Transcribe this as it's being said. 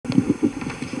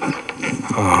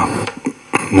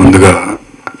ముందుగా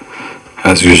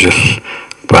as usual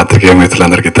పాత్రికేయ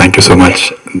మిత్రులందరికీ థ్యాంక్ యూ సో మచ్.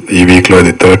 ఈ వీక్లో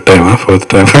ఇది థర్డ్ టైమా ఫోర్త్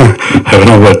టైమా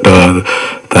ఎవరో, but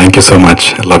thank you so much.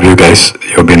 Love you guys.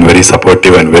 You been very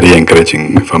supportive and very encouraging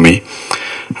for me.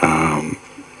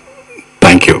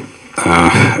 Thank you.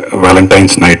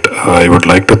 Valentine's night, I would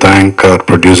like to thank our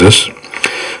producers,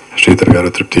 Sridhar garu,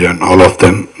 Tripti, and all of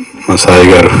them. Sai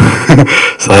garu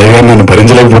Sai garu nanu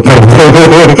bharinchaleకపోతున్నారు,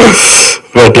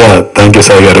 but yeah, thank you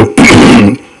Sai garu.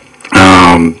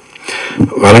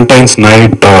 Valentine's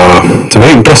night, it's a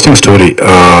very interesting story.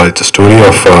 It's a story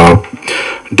of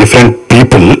different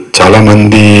people, చాలా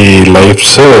మంది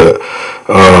lifes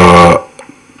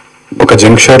ఒక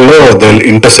జంక్షన్లో they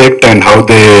intersect and how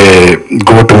they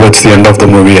go towards the end of the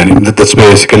movie అని. That's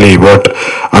basically what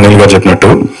Anil గారు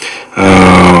చెప్పినట్టు.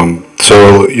 So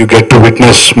you get to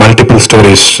witness multiple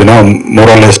stories, you know, more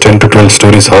or less 10 to 12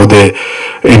 stories, how they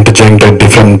ఇంటర్జెక్ట్ at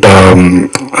different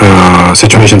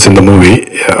situations in the movie.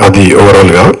 అది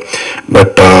ఓవరాల్గా,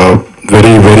 but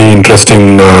very very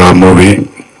interesting movie.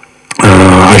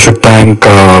 I should thank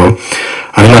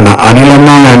Anil Anna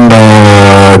and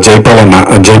Jaipal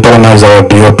Anna is our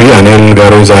DOP, Anil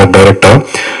Garu is our director.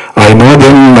 I know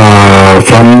them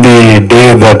from the day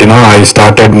that, you know, I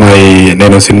started my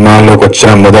nenu cinema lo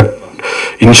kochina modat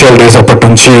initial days appat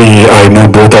nunchi I know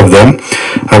both of them.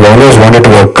 I've always wanted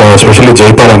to work, especially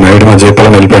Jaipal Anna. Edma Jaipal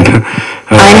Anna helped.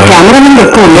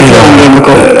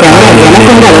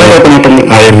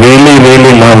 I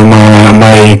really love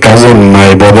my cousin, my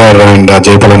brother, and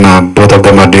Jaipal Anna. Both of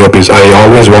them are DOPs. I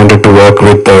always wanted to work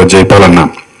with Jaipal Anna.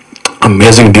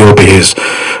 Amazing DOP. His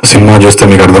cinema just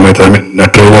meeku ardhamaitadi. I mean, the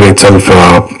trailer itself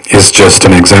is just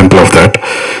an example of that.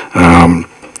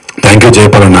 Thank you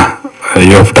Jaipal Anna.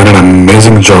 You have done an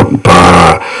amazing job.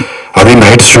 Adi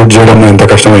night shoot cheyadam enta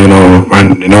kashtam, you know, and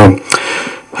you know,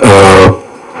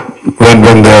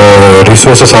 when the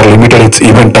resources are limited, it's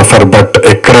even tougher. But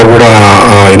ekkada kuda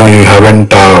you know, you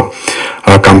haven't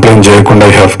complain cheyakunda,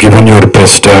 you have given your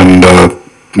best, and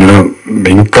you know,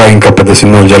 ఇంకా పెద్ద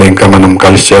సినిమాలు చేయాలి, ఇంకా మనం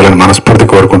కలిసి చేయాలని మనస్ఫూర్తి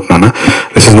కోరుకుంటున్నాను.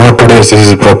 This is not today, this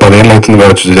is 10 ఏళ్ళు అవుతుంది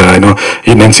కావచ్చు. ఐనో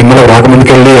నేను సినిమాలో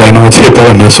రాకముందుకెళ్ళి ఐనో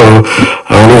చెప్పాను. So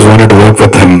I always wanted to work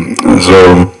with him. So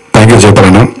thank you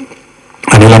చెప్పాను.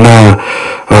 అనిల్ అన్న,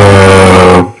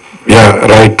 yeah,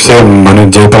 right, same. Manu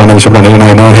Jaipal Anna,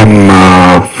 I know him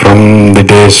from the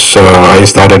days I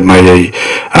started my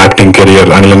acting career.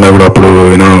 Anil Anna kuda appudu,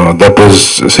 you know, that was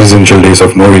his initial days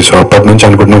of movies. So apart nunchi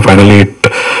anukuntunna, finally it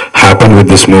happened with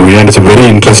this movie, and it's a very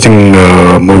interesting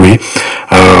movie.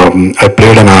 I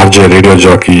played an RJ, radio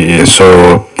jockey, so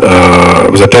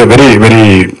it was a very very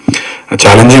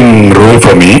challenging role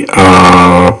for me.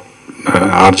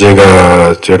 RJగా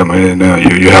చేయడం,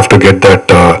 you have to get that,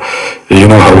 you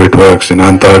know how it works in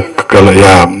anta.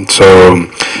 Yeah, so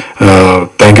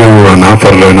thank you Anna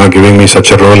for, you know, giving me such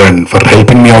a role and for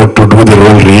helping me out to do the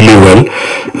role really well.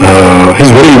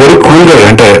 He's very very cool guy.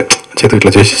 అంటే చేతి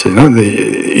ఇట్లా చేసి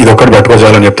ఇది ఒక్కటి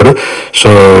పట్టుకోవాలని చెప్తారు. So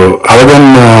other than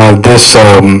this,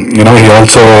 you know, he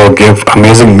also gave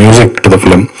amazing music to the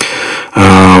film.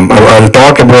 I'll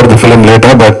talk about the film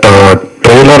later, but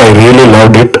trailer, I really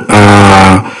loved it.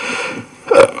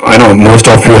 I know most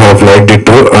of you have liked it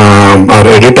too. Our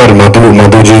editor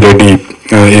Madhuji Reddy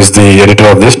is the editor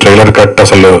of this trailer cut.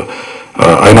 Asalu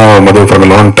I know Madhu from a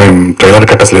long time. Trailer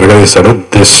cut asalu iragadistaru.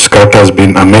 This cut has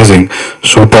been amazing,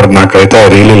 super. Nakaithe I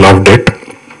really loved it.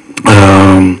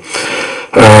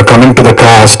 Coming to the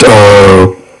cast,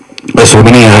 so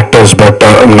many actors, but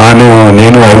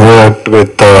నేను I worked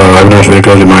with Avinash very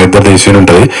closely. మా ఇద్దరిది scene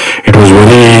ఉంటుంది. It was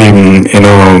very, you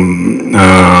know,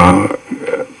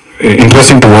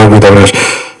 interesting to work with Avinash.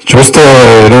 చూస్తే,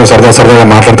 you know, సరదాగా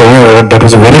మాట్లాడతాము. That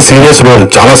was a very serious role,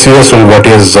 చాలా serious role what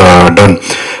he has done.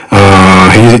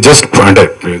 He just, అంటే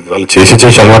వాళ్ళు చేసి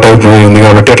అలవాటు అయిపోయి ఉంది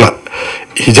కాబట్టి అట్లా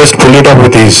he just pull it up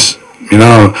with his, you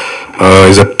know,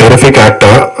 he's a terrific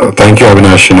actor. Thank you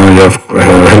Avinash, you know, you have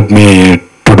helped me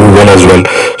to do well as well.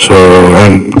 So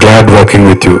I'm glad working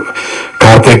with you.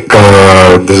 Karthik,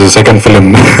 this is a second film.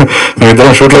 We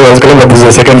don't shoot like that, but this is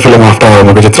a second film after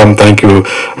Mukachitram. Thank you.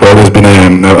 Always been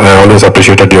I always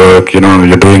appreciated your work. You know,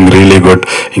 you're doing really good.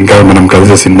 Inka manam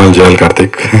kalise cinemalu cheyali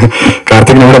Karthik.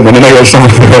 Karthik ni kuda money galsam.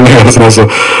 So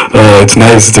it's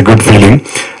nice. It's a good feeling.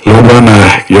 Loban,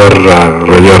 you're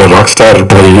a rock star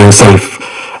by yourself.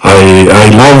 I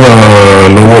love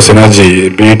Lobo's energy,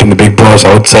 be it in the Big Boss,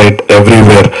 outside,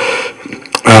 everywhere.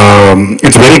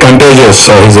 It's very contagious,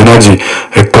 his energy.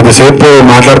 కొద్దిసేపు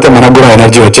మాట్లాడితే మనకు కూడా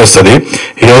energy వచ్చేస్తుంది.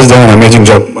 He has done an amazing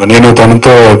job. నేను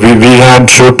తనతో we had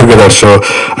shoot together, so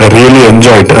I really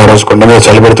enjoyed. ఆ రోజు కొండ మీద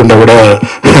చలి పెడుతుంటే కూడా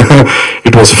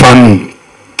it was fun.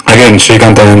 Again, again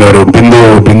Srikanth Ayyan గారు,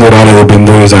 బిందు రాలేదు,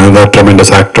 బిందు ఈజ్ అనదర్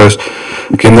ట్రెమెండస్ యాక్ట్రెస్,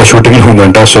 కింద షూటింగ్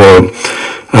ఉందంట. సో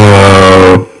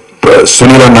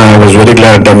సునీల్ అన్న, I was very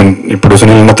glad, I mean ఇప్పుడు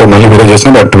సునీల్ అన్నతో మళ్ళీ వీడియో చేసిన,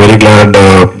 but very glad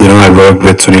I work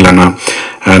with Sunil అన్న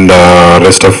and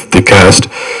rest of the caste.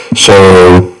 So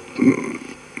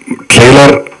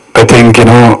trailer I think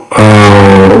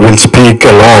will speak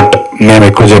a lot, నేను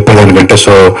ఎక్కువ చెప్పేదానికంటే.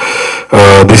 So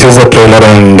this is the trailer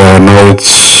and no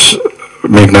it's,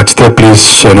 మీకు నచ్చితే please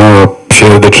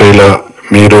share the trailer.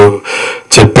 మీరు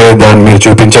మీరు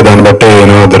చూపించే దాన్ని బట్టే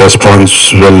ద రెస్పాన్స్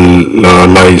విల్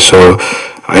లై. సో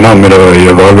అయినా మీరు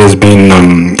you always been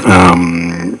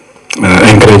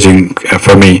encouraging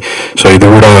for me. So ఇది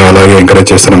కూడా అలాగే ఎంకరేజ్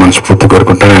చేస్తాను మనస్ఫూర్తి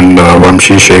కోరుకుంటాను. And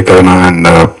Vamsi, Shekhar and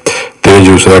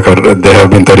Teju, Sudhakar, they have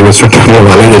been 30%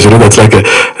 అలాగే చేసారు. That's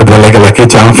like lucky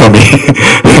chance for me.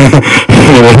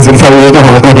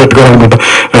 పెట్టుకోవాలనుకుంటా.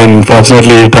 And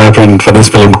fortunately it happened for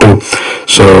this film two.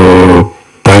 So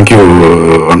thank you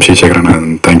Vamsi, Shekhar, and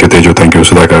thank you Teju, thank you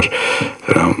Sudhakar,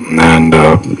 and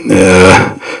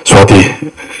Swati,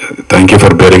 thank you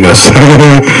for bearing us.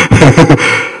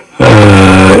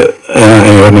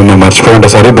 ఎవరినన్నా మర్చిపోయింటే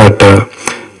sorry, but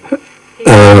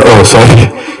sorry.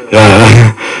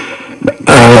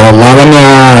 Lavanya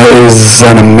is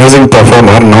an amazing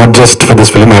performer, not just for this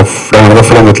film. I've done another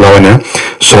film with Lavanya.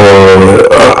 So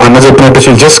అన్న చెప్పినట్టు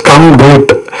she'll just come do it.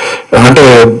 అంటే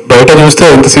బయట చూస్తే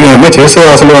ఎంత cinema చేస్తే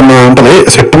అసలు అన్న ఉంటుంది,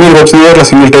 సెట్ మీద వచ్చింది అట్లా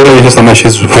సింగిల్ టైర్ చేసేస్తాను.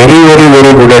 She is very very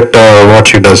very good at what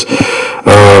she does.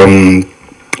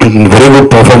 Very good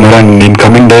performer, and in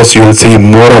coming days you will see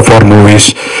more of our movies.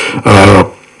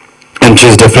 And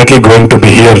she is definitely going to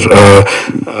be here.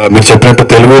 మీరు చెప్పినట్టు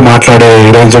తెలుగు మాట్లాడే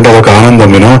heroines అంటే అదొక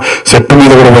ఆనందం. Set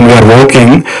మీద కూడా when we are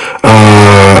working,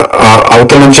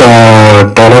 అవతల నుంచి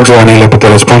డైలాగ్స్ కానీ లేకపోతే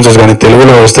రెస్పాన్సెస్ కానీ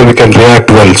తెలుగులో వస్తే we can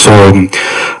react well. So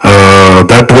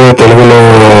that way తెలుగులో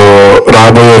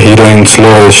రాబోయే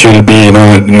హీరోయిన్స్లో షీల్ బి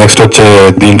నెక్స్ట్ వచ్చే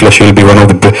దీంట్లో she'll be one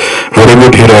of the very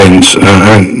good heroines.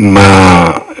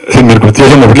 మీరు గుర్తు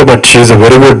చేసినట్లు, but she is a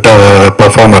very good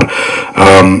performer.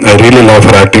 I really love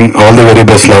for acting. All the very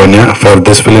best Lavanya for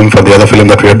this film, for the other film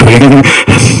that we are doing,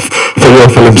 for your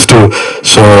films too.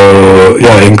 So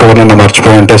yeah, ఇంకొకరినన్నా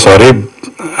మర్చిపోయింటే sorry.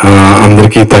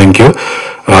 అందరికీ thank you.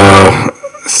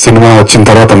 Cinema వచ్చిన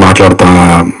తర్వాత మాట్లాడతా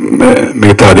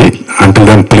మిగతాది. Until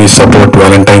then please support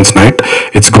Valentine's Night.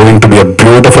 It's going to be a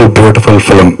beautiful beautiful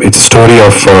film. It's story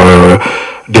of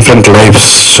different lifes.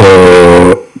 So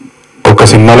ఒక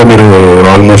సినిమాలో మీరు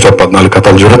almost 14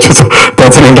 కథలు చూడొచ్చు. So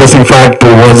that's an interesting fact to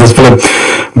watch this film.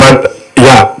 But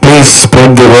yeah, please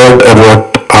spread the word about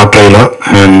ఆ trailer.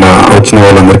 And వచ్చిన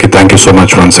వాళ్ళందరికీ thank you so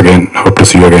much once again. Hope to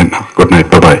see you again. Good night,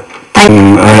 bye.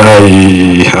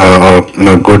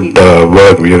 Good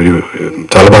work,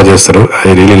 చాలా బాగా చేస్తారు.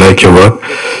 I really like your work.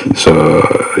 So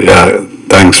yeah,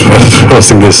 thanks for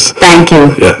hosting this. Thank you.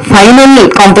 Final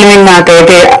complement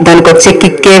నాకైతే దానికి వచ్చే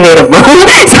కిక్కే వేరమ్మా.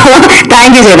 So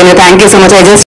thank you Jagan, thank you so much. I just